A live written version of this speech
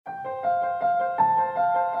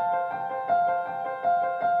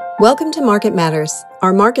Welcome to Market Matters,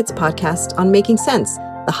 our markets podcast on Making Sense,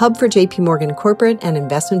 the hub for JP Morgan corporate and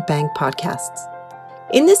investment bank podcasts.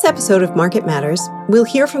 In this episode of Market Matters, we'll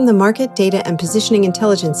hear from the market, data, and positioning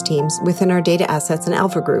intelligence teams within our Data Assets and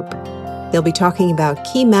Alpha Group. They'll be talking about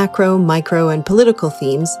key macro, micro, and political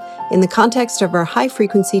themes in the context of our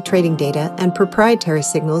high-frequency trading data and proprietary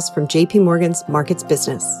signals from JP Morgan's markets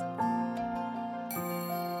business.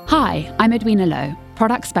 Hi, I'm Edwina Lowe,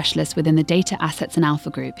 Product Specialist within the Data Assets and Alpha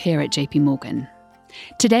Group here at JP Morgan.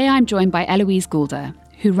 Today I'm joined by Eloise Goulder,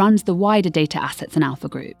 who runs the wider Data Assets and Alpha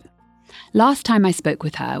Group. Last time I spoke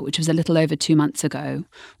with her, which was a little over 2 months ago,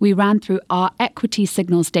 we ran through our equity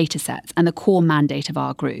signals datasets and the core mandate of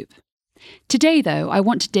our group. Today, though, I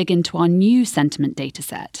want to dig into our new sentiment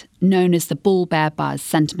dataset, known as the Bull Bear Buzz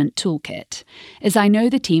Sentiment Toolkit, as I know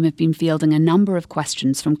the team have been fielding a number of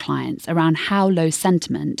questions from clients around how low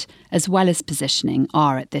sentiment, as well as positioning,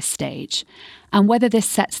 are at this stage, and whether this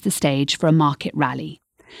sets the stage for a market rally.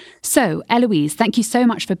 So, Eloise, thank you so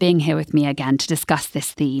much for being here with me again to discuss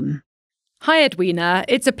this theme. Hi, Edwina.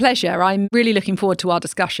 It's a pleasure. I'm really looking forward to our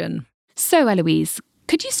discussion. So, Eloise,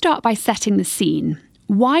 could you start by setting the scene?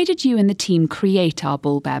 Why did you and the team create our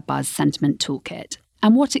Bull Bear Buzz Sentiment Toolkit?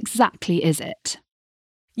 And what exactly is it?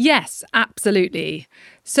 Yes, absolutely.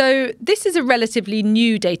 So this is a relatively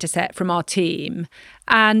new dataset from our team,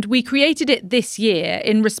 and we created it this year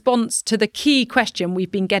in response to the key question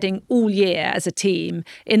we've been getting all year as a team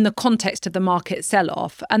in the context of the market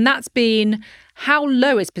sell-off, and that's been how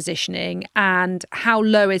low is positioning and how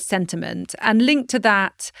low is sentiment? And linked to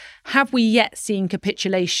that, have we yet seen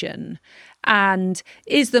capitulation? And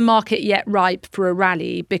is the market yet ripe for a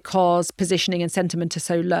rally because positioning and sentiment are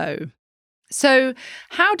so low? So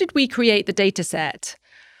how did we create the dataset?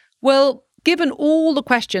 Well, given all the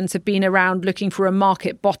questions have been around looking for a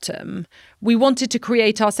market bottom, we wanted to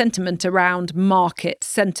create our sentiment around market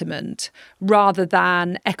sentiment rather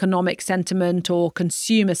than economic sentiment or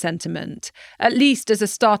consumer sentiment, at least as a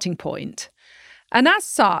starting point. And as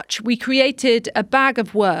such, we created a bag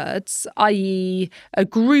of words, i.e. a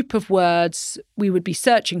group of words we would be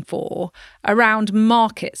searching for around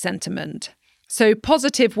market sentiment. So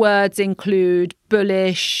positive words include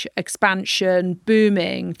bullish, expansion,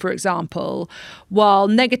 booming, for example, while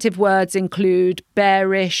negative words include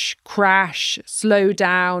bearish, crash,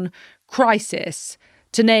 slowdown, crisis,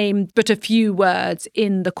 to name but a few words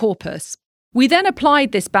in the corpus. We then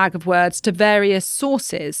applied this bag of words to various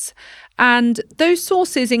sources, and those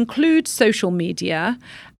sources include social media.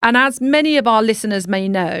 And as many of our listeners may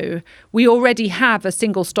know, we already have a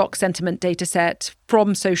single stock sentiment dataset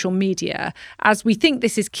from social media, as we think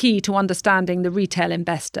this is key to understanding the retail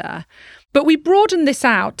investor. But we broadened this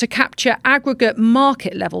out to capture aggregate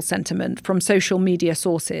market level sentiment from social media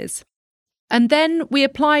sources. And then we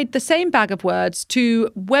applied the same bag of words to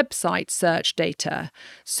website search data.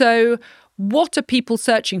 So what are people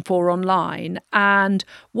searching for online, and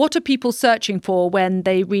what are people searching for when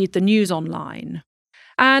they read the news online?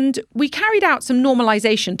 And we carried out some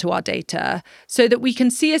normalization to our data so that we can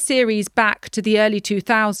see a series back to the early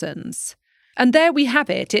 2000s. And there we have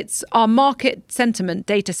it. It's our market sentiment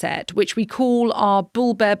dataset, which we call our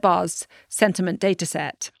Bull Bear Buzz sentiment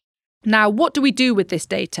dataset. Now, what do we do with this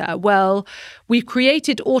data? Well, we've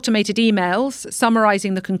created automated emails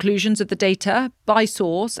summarizing the conclusions of the data by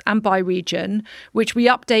source and by region, which we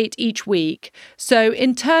update each week. So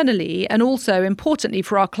internally, and also importantly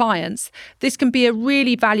for our clients, this can be a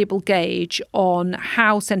really valuable gauge on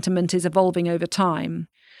how sentiment is evolving over time.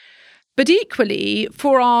 But equally,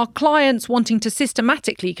 for our clients wanting to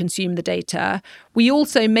systematically consume the data, we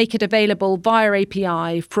also make it available via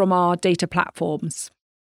API from our data platforms.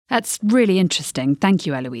 That's really interesting. Thank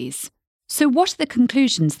you, Eloise. So what are the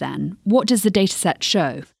conclusions then? What does the dataset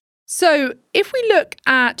show? So if we look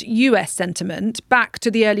at US sentiment back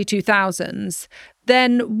to the early 2000s,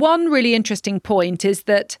 then one really interesting point is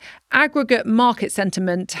that aggregate market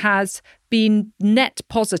sentiment has been net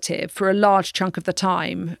positive for a large chunk of the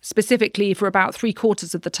time, specifically for about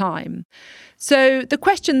 3/4 of the time. So the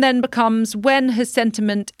question then becomes, when has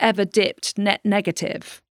sentiment ever dipped net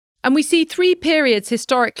negative? And we see 3 periods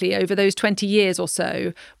historically over those 20 years or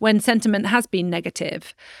so when sentiment has been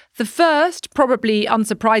negative. The first, probably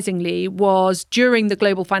unsurprisingly, was during the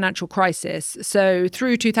global financial crisis, so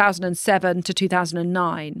through 2007 to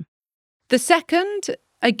 2009. The second,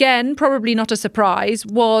 again, probably not a surprise,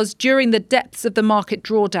 was during the depths of the market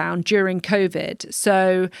drawdown during COVID,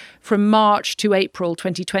 so from March to April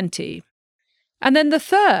 2020. And then the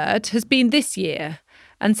third has been this year.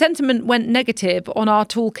 And sentiment went negative on our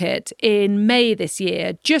toolkit in May this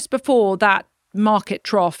year, just before that market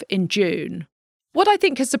trough in June. What I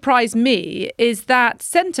think has surprised me is that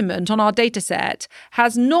sentiment on our dataset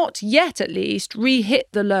has not yet, at least, re-hit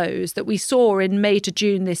the lows that we saw in May to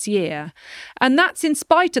June this year. And that's in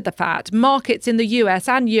spite of the fact markets in the US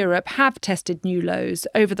and Europe have tested new lows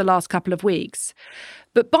over the last couple of weeks.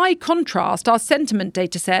 But by contrast, our sentiment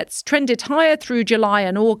datasets trended higher through July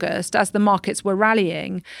and August as the markets were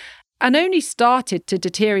rallying, and only started to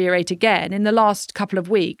deteriorate again in the last couple of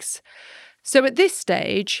weeks. So at this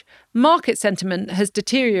stage, market sentiment has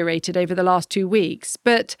deteriorated over the last 2 weeks,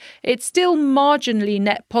 but it's still marginally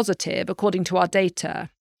net positive according to our data.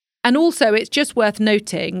 And also, it's just worth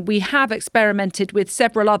noting, we have experimented with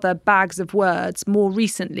several other bags of words more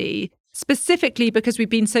recently, specifically because we've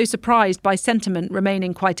been so surprised by sentiment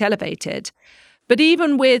remaining quite elevated. But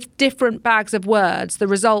even with different bags of words, the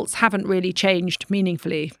results haven't really changed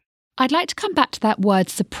meaningfully. I'd like to come back to that word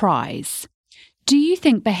surprise. Do you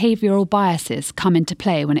think behavioural biases come into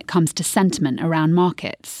play when it comes to sentiment around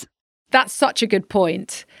markets? That's such a good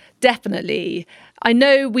point. Definitely. I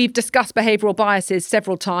know we've discussed behavioural biases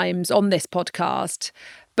several times on this podcast,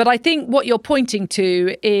 but I think what you're pointing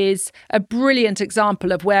to is a brilliant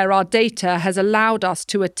example of where our data has allowed us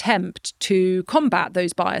to attempt to combat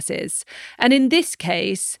those biases. And in this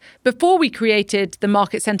case, before we created the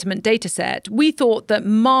market sentiment dataset, we thought that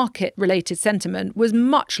market-related sentiment was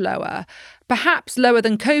much lower, perhaps lower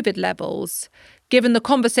than COVID levels, given the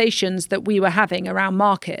conversations that we were having around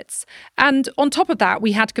markets. And on top of that,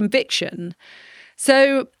 we had conviction.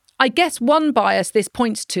 So I guess one bias this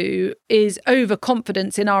points to is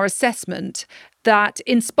overconfidence in our assessment that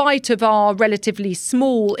in spite of our relatively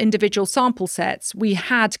small individual sample sets, we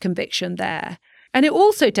had conviction there. And it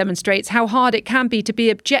also demonstrates how hard it can be to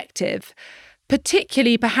be objective,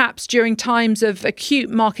 particularly perhaps during times of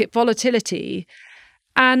acute market volatility,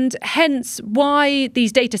 and hence why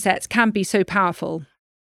these data sets can be so powerful.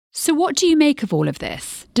 So what do you make of all of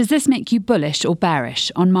this? Does this make you bullish or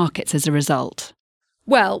bearish on markets as a result?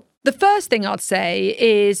 Well, the first thing I'd say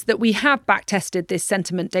is that we have backtested this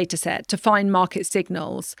sentiment dataset to find market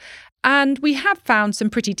signals, and we have found some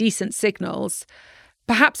pretty decent signals.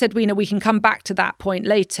 Perhaps, Edwina, we can come back to that point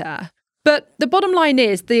later. But the bottom line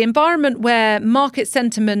is the environment where market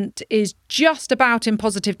sentiment is just about in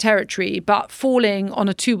positive territory but falling on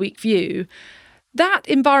a 2-week view, that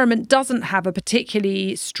environment doesn't have a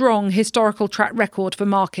particularly strong historical track record for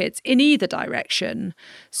markets in either direction.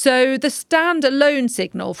 So the standalone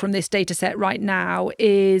signal from this dataset right now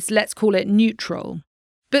is, let's call it neutral.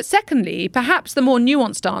 But secondly, perhaps the more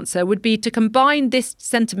nuanced answer would be to combine this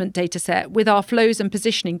sentiment dataset with our flows and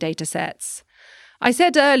positioning datasets. I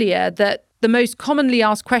said earlier that the most commonly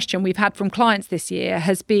asked question we've had from clients this year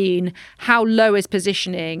has been how low is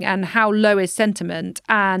positioning and how low is sentiment,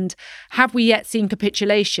 and have we yet seen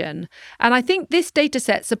capitulation? And I think this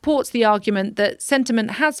dataset supports the argument that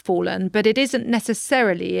sentiment has fallen, but it isn't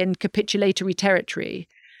necessarily in capitulatory territory.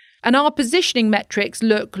 And our positioning metrics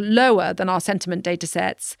look lower than our sentiment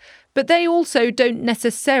datasets, but they also don't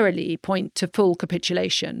necessarily point to full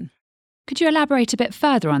capitulation. Could you elaborate a bit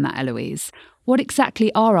further on that, Eloise? What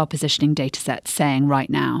exactly are our positioning datasets saying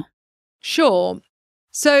right now? Sure.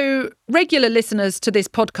 So regular listeners to this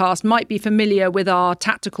podcast might be familiar with our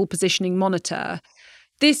tactical positioning monitor.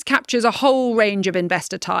 This captures a whole range of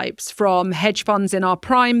investor types, from hedge funds in our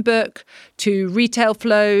prime book, to retail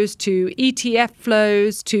flows, to ETF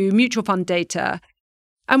flows, to mutual fund data.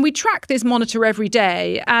 And we track this monitor every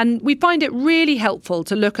day, and we find it really helpful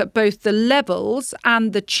to look at both the levels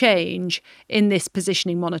and the change in this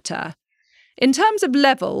positioning monitor. In terms of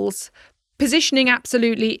levels, positioning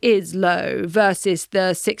absolutely is low versus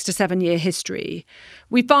the 6 to 7 year history.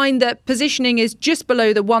 We find that positioning is just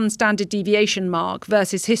below the 1 standard deviation mark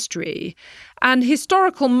versus history. And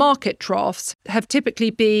historical market troughs have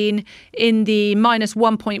typically been in the minus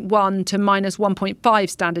 1.1 to minus 1.5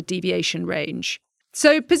 standard deviation range.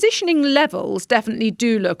 So positioning levels definitely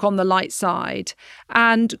do look on the light side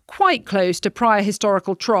and quite close to prior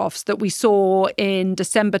historical troughs that we saw in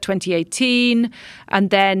December 2018 and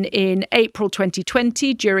then in April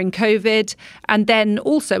 2020 during COVID and then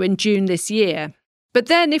also in June this year. But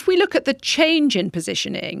then if we look at the change in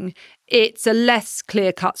positioning, it's a less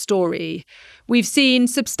clear-cut story. We've seen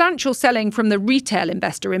substantial selling from the retail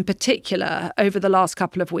investor in particular over the last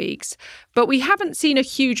couple of weeks, but we haven't seen a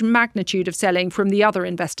huge magnitude of selling from the other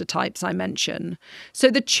investor types I mentioned. So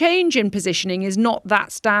the change in positioning is not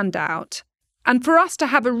that standout. And for us to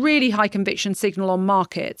have a really high conviction signal on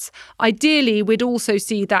markets, ideally we'd also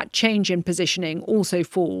see that change in positioning also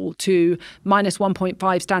fall to minus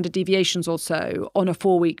 1.5 standard deviations or so on a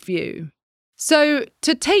 4-week view. So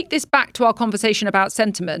to take this back to our conversation about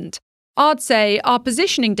sentiment, I'd say our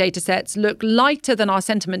positioning datasets look lighter than our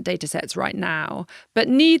sentiment datasets right now, but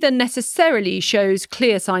neither necessarily shows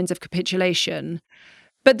clear signs of capitulation.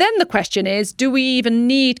 But then the question is, do we even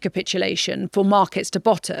need capitulation for markets to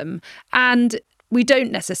bottom? And we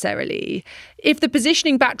don't necessarily. If the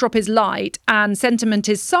positioning backdrop is light and sentiment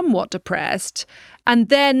is somewhat depressed, and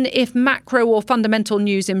then if macro or fundamental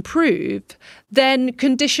news improve, then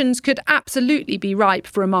conditions could absolutely be ripe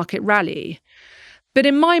for a market rally. But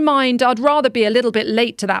in my mind, I'd rather be a little bit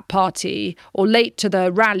late to that party or late to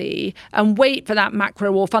the rally and wait for that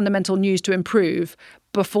macro or fundamental news to improve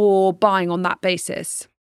before buying on that basis.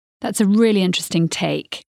 That's a really interesting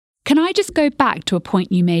take. Can I just go back to a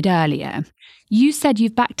point you made earlier? You said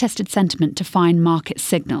you've backtested sentiment to find market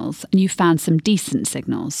signals, and you found some decent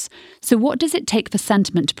signals. So what does it take for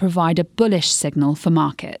sentiment to provide a bullish signal for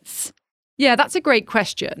markets? Yeah, that's a great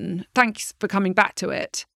question. Thanks for coming back to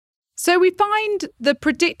it. So we find the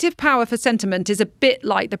predictive power for sentiment is a bit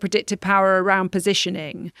like the predictive power around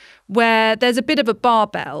positioning, where there's a bit of a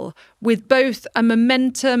barbell with both a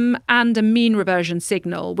momentum and a mean reversion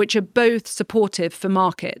signal, which are both supportive for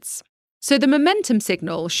markets. So the momentum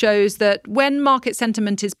signal shows that when market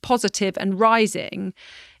sentiment is positive and rising,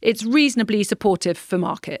 it's reasonably supportive for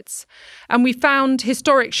markets. And we found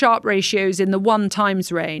historic Sharpe ratios in the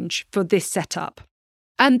 1x range for this setup.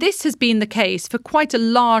 And this has been the case for quite a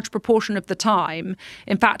large proportion of the time,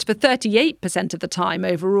 in fact, for 38% of the time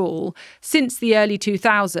overall, since the early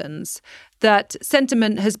 2000s, that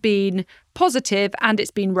sentiment has been positive and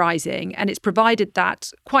it's been rising, and it's provided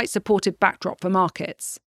that quite supportive backdrop for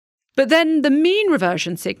markets. But then the mean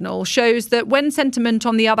reversion signal shows that when sentiment,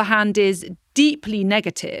 on the other hand, is deeply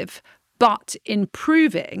negative, but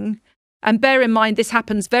improving, and bear in mind, this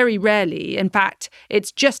happens very rarely. In fact,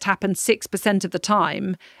 it's just happened 6% of the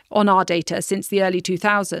time on our data since the early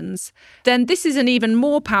 2000s. Then this is an even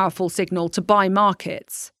more powerful signal to buy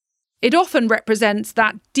markets. It often represents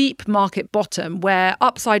that deep market bottom where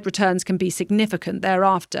upside returns can be significant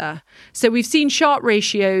thereafter. So we've seen Sharpe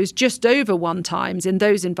ratios just over 1x in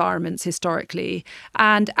those environments historically,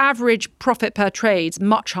 and average profit per trades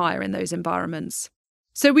much higher in those environments.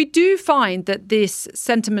 So we do find that this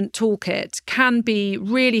sentiment toolkit can be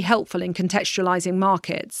really helpful in contextualizing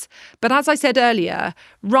markets. But as I said earlier,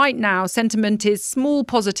 right now sentiment is small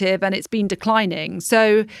positive and it's been declining.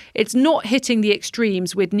 So it's not hitting the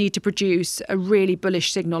extremes we'd need to produce a really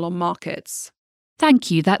bullish signal on markets.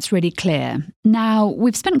 Thank you, that's really clear. Now,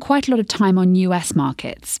 we've spent quite a lot of time on US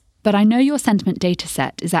markets, but I know your sentiment data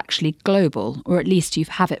set is actually global, or at least you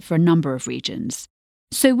have it for a number of regions.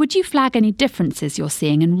 So would you flag any differences you're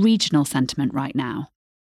seeing in regional sentiment right now?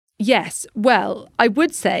 Yes, well, I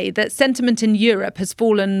would say that sentiment in Europe has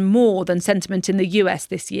fallen more than sentiment in the US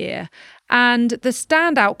this year. And the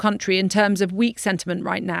standout country in terms of weak sentiment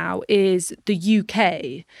right now is the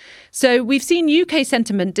UK. So we've seen UK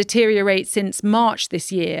sentiment deteriorate since March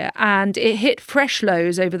this year, and it hit fresh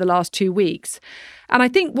lows over the last 2 weeks. And I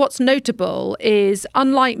think what's notable is,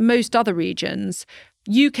 unlike most other regions,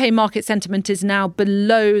 UK market sentiment is now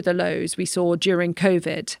below the lows we saw during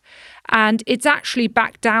COVID. And it's actually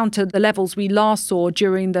back down to the levels we last saw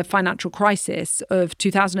during the financial crisis of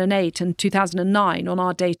 2008 and 2009 on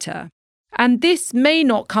our data. And this may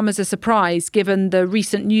not come as a surprise given the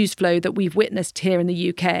recent news flow that we've witnessed here in the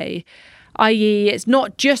UK. i.e., it's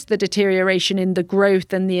not just the deterioration in the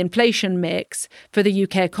growth and the inflation mix for the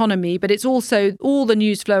UK economy, but it's also all the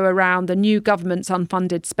news flow around the new government's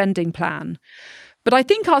unfunded spending plan. But I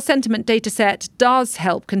think our sentiment dataset does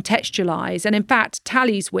help contextualise and in fact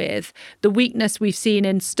tallies with the weakness we've seen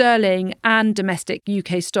in sterling and domestic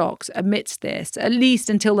UK stocks amidst this, at least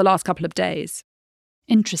until the last couple of days.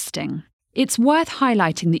 Interesting. It's worth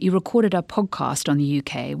highlighting that you recorded a podcast on the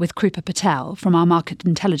UK with Krupa Patel from our market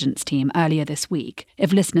intelligence team earlier this week,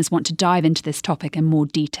 if listeners want to dive into this topic in more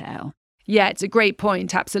detail. Yeah, it's a great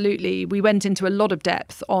point, absolutely. We went into a lot of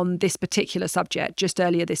depth on this particular subject just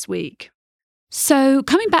earlier this week. So,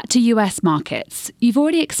 coming back to US markets, you've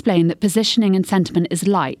already explained that positioning and sentiment is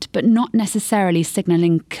light, but not necessarily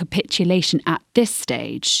signalling capitulation at this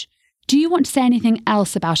stage. Do you want to say anything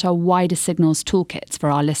else about our wider signals toolkits for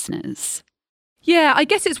our listeners? Yeah, I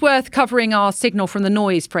guess it's worth covering our signal from the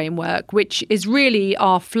noise framework, which is really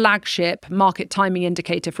our flagship market timing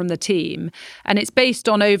indicator from the team. And it's based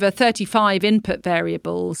on over 35 input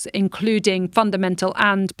variables, including fundamental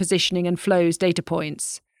and positioning and flows data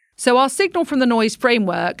points. So our signal from the noise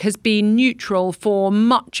framework has been neutral for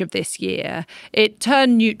much of this year. It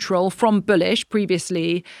turned neutral from bullish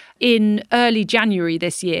previously in early January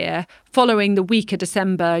this year, following the weaker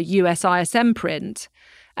December US ISM print.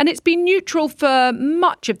 And it's been neutral for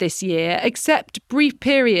much of this year, except brief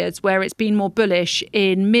periods where it's been more bullish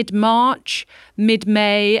in mid-March,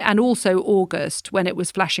 mid-May, and also August when it was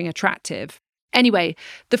flashing attractive. Anyway,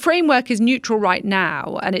 the framework is neutral right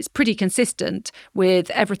now, and it's pretty consistent with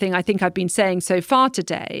everything I think I've been saying so far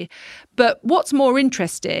today. But what's more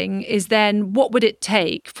interesting is then what would it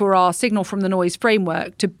take for our signal from the noise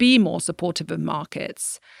framework to be more supportive of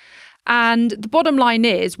markets? And the bottom line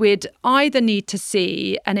is we'd either need to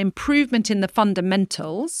see an improvement in the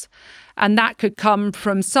fundamentals, and that could come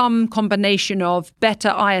from some combination of better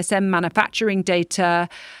ISM manufacturing data,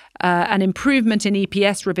 an improvement in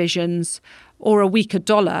EPS revisions, or a weaker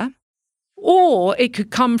dollar, or it could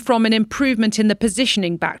come from an improvement in the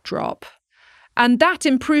positioning backdrop. And that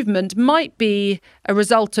improvement might be a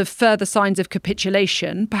result of further signs of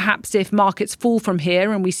capitulation, perhaps if markets fall from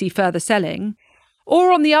here and we see further selling.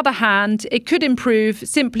 Or on the other hand, it could improve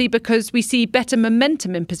simply because we see better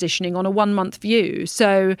momentum in positioning on a 1-month view.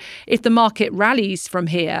 So if the market rallies from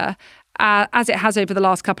here, as it has over the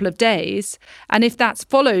last couple of days, and if that's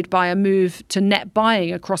followed by a move to net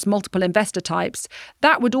buying across multiple investor types,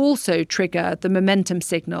 that would also trigger the momentum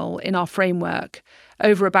signal in our framework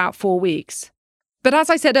over about 4 weeks. But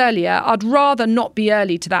as I said earlier, I'd rather not be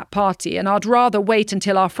early to that party, and I'd rather wait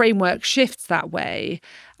until our framework shifts that way.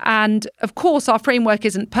 And of course, our framework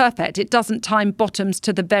isn't perfect. It doesn't time bottoms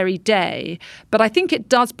to the very day. But I think it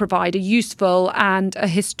does provide a useful and a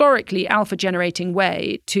historically alpha-generating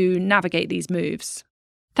way to navigate these moves.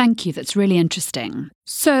 Thank you. That's really interesting.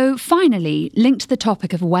 So finally, linked to the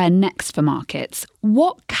topic of where next for markets,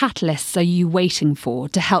 what catalysts are you waiting for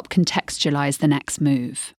to help contextualize the next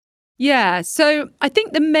move? Yeah, so I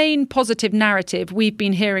think the main positive narrative we've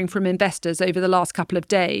been hearing from investors over the last couple of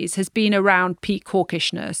days has been around peak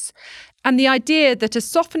hawkishness, and the idea that a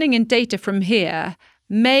softening in data from here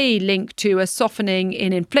may link to a softening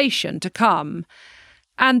in inflation to come,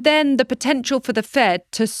 and then the potential for the Fed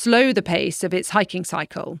to slow the pace of its hiking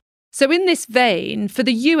cycle. So in this vein, for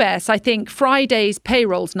the US, I think Friday's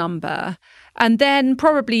payrolls number, and then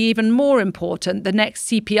probably even more important, the next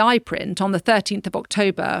CPI print on the 13th of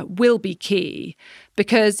October will be key,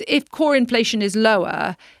 because if core inflation is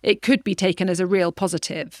lower, it could be taken as a real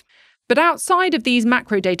positive. But outside of these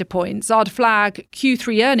macro data points, I'd flag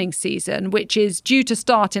Q3 earnings season, which is due to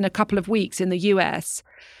start in a couple of weeks in the US.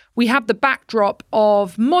 We have the backdrop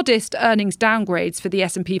of modest earnings downgrades for the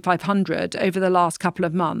S&P 500 over the last couple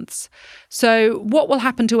of months. So what will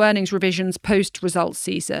happen to earnings revisions post-results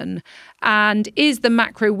season? And is the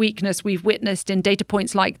macro weakness we've witnessed in data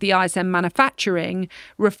points like the ISM manufacturing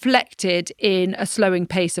reflected in a slowing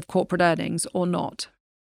pace of corporate earnings or not?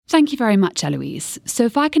 Thank you very much, Eloise. So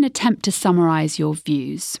if I can attempt to summarise your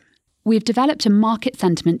views. We've developed a market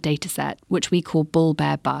sentiment dataset, which we call Bull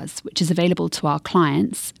Bear Buzz, which is available to our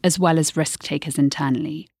clients as well as risk takers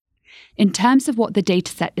internally. In terms of what the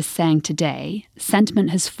dataset is saying today, sentiment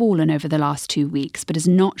has fallen over the last 2 weeks, but is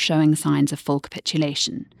not showing signs of full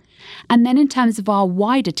capitulation. And then in terms of our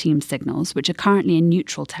wider team signals, which are currently in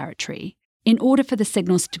neutral territory, in order for the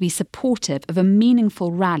signals to be supportive of a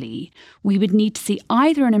meaningful rally, we would need to see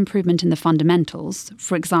either an improvement in the fundamentals,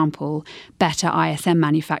 for example, better ISM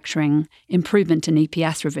manufacturing, improvement in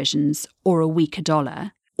EPS revisions, or a weaker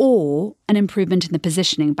dollar, or an improvement in the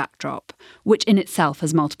positioning backdrop, which in itself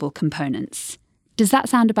has multiple components. Does that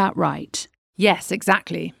sound about right? Yes,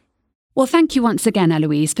 exactly. Well, thank you once again,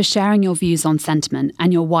 Eloise, for sharing your views on sentiment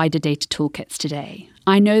and your wider data toolkits today.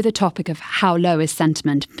 I know the topic of how low is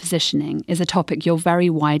sentiment and positioning is a topic you're very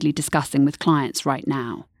widely discussing with clients right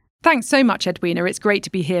now. Thanks so much, Edwina. It's great to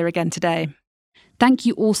be here again today. Thank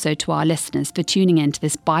you also to our listeners for tuning in to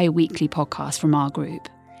this bi-weekly podcast from our group.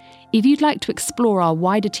 If you'd like to explore our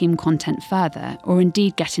wider team content further, or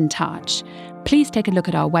indeed get in touch, please take a look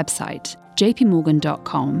at our website,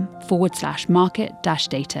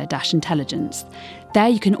 jpmorgan.com/market-data-intelligence. There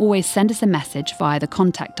you can always send us a message via the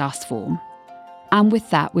Contact Us form. And with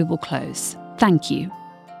that, we will close. Thank you.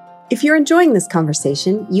 If you're enjoying this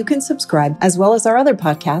conversation, you can subscribe, as well as our other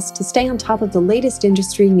podcasts, to stay on top of the latest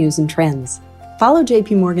industry news and trends. Follow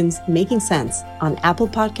JP Morgan's Making Sense on Apple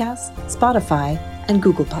Podcasts, Spotify, and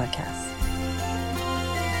Google Podcasts.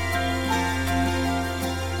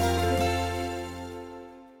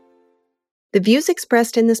 The views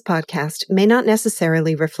expressed in this podcast may not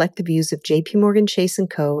necessarily reflect the views of JP Morgan Chase &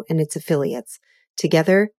 Co. and its affiliates,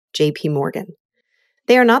 together JP Morgan.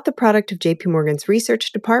 They are not the product of JP Morgan's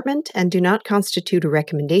research department and do not constitute a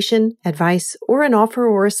recommendation, advice, or an offer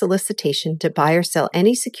or a solicitation to buy or sell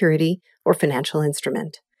any security or financial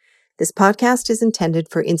instrument. This podcast is intended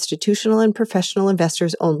for institutional and professional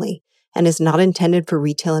investors only and is not intended for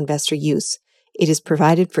retail investor use. It is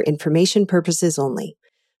provided for information purposes only.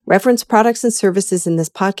 Reference products and services in this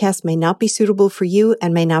podcast may not be suitable for you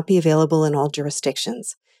and may not be available in all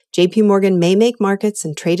jurisdictions. JP Morgan may make markets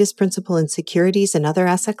and trade as principal in securities and other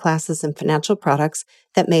asset classes and financial products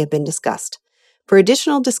that may have been discussed. For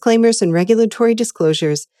additional disclaimers and regulatory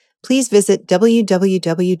disclosures, please visit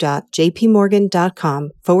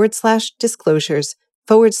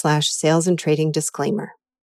www.jpmorgan.com/disclosures/sales and trading disclaimer.